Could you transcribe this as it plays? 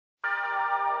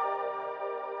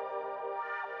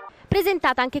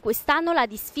Presentata anche quest'anno la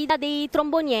disfida dei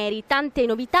trombonieri, tante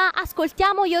novità,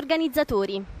 ascoltiamo gli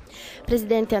organizzatori.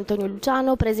 Presidente Antonio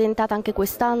Luciano, presentata anche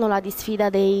quest'anno la disfida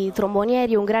dei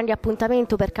trombonieri, un grande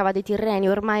appuntamento per Cava dei Tirreni,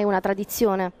 ormai è una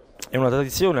tradizione. È una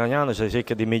tradizione, ogni anno si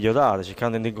cerca di migliorare,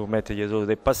 cercando di commettere gli errori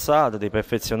del passato, di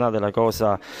perfezionare la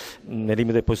cosa nel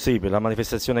limite possibile. La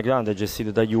manifestazione grande è gestita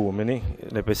dagli uomini,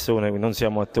 le persone, non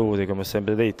siamo attori come ho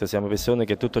sempre detto, siamo persone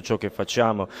che tutto ciò che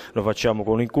facciamo lo facciamo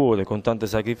con il cuore, con tanti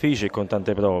sacrifici e con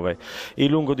tante prove. Il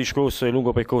lungo discorso e il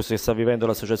lungo percorso che sta vivendo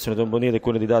l'associazione trombonieri è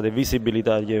quello di dare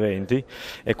visibilità agli eventi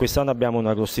e quest'anno abbiamo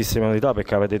una grossissima novità per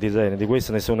Cava dei Tirreni, di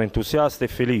questo ne sono entusiasta e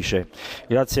felice.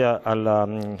 Grazie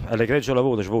all'egregio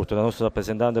lavoro svolto dal nostro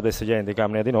rappresentante presidente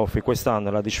Camera di Noffi, quest'anno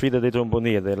la disfida dei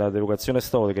trombonieri della rievocazione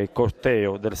storica, il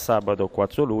corteo del sabato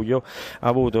 4 luglio,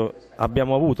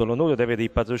 abbiamo avuto l'onore di avere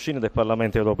il patrocinio del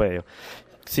Parlamento europeo,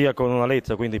 sia con una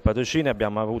lettera, quindi il patrocinio,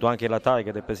 abbiamo avuto anche la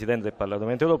targa del Presidente del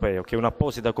Parlamento europeo che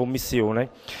un'apposita commissione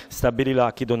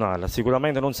stabilirà chi donarla.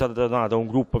 Sicuramente non sarà donata a un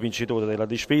gruppo vincitore della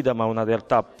disfida ma a una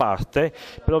realtà a parte,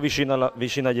 però vicino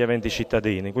agli eventi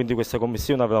cittadini, quindi questa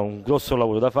commissione avrà un grosso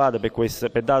lavoro da fare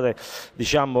per dare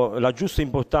la giusta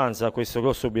importanza a questo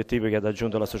grosso obiettivo che ha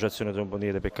raggiunto l'Associazione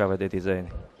Trombonieri per Cava dei Tirreni.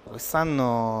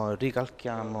 Quest'anno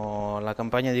ricalchiamo la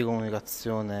campagna di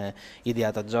comunicazione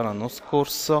ideata già l'anno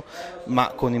scorso,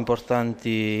 ma con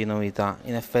importanti novità.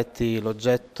 In effetti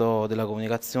l'oggetto della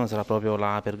comunicazione sarà proprio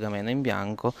la pergamena in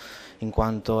bianco, in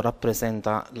quanto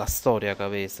rappresenta la storia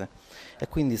cavese. E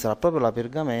quindi sarà proprio la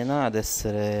pergamena ad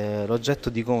essere l'oggetto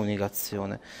di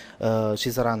comunicazione.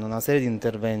 Ci saranno una serie di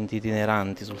interventi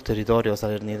itineranti sul territorio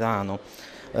salernitano,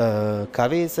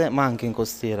 cavese, ma anche in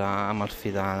costiera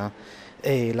amalfitana.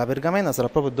 E la pergamena sarà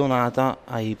proprio donata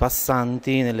ai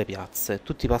passanti nelle piazze.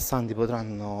 Tutti i passanti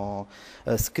potranno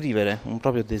scrivere un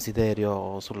proprio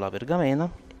desiderio sulla pergamena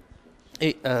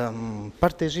e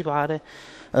partecipare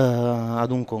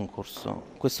ad un concorso.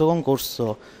 Questo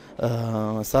concorso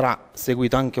sarà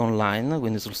seguito anche online,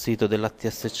 quindi sul sito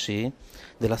dell'ATSC,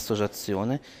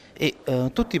 dell'associazione, e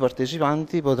tutti i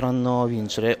partecipanti potranno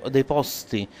vincere dei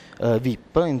posti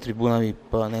VIP in tribuna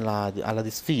VIP alla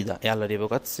disfida e alla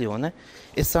rievocazione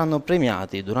e saranno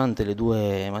premiati durante le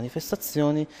due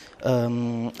manifestazioni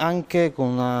anche con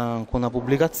una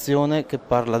pubblicazione che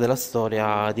parla della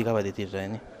storia di Cava dei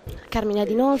Tirreni. Carmina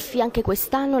Dinolfi, anche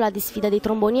quest'anno la disfida dei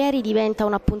trombonieri diventa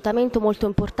un appuntamento molto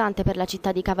importante per la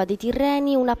città di Cava dei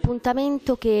Tirreni, un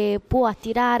appuntamento che può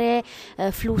attirare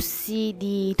flussi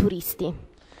di turisti.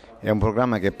 È un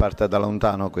programma che parte da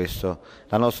lontano questo.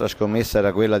 La nostra scommessa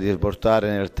era quella di portare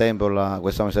nel tempo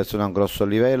questa manifestazione a un grosso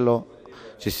livello,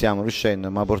 ci stiamo riuscendo,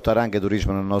 ma portare anche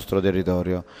turismo nel nostro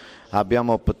territorio.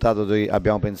 Abbiamo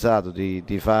pensato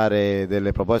di fare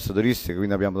delle proposte turistiche,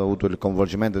 quindi abbiamo avuto il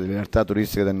coinvolgimento delle realtà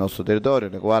turistiche del nostro territorio,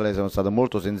 le quali sono state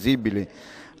molto sensibili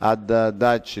a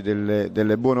darci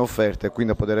delle buone offerte e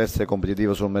quindi a poter essere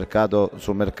competitivo sul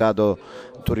mercato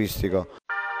turistico.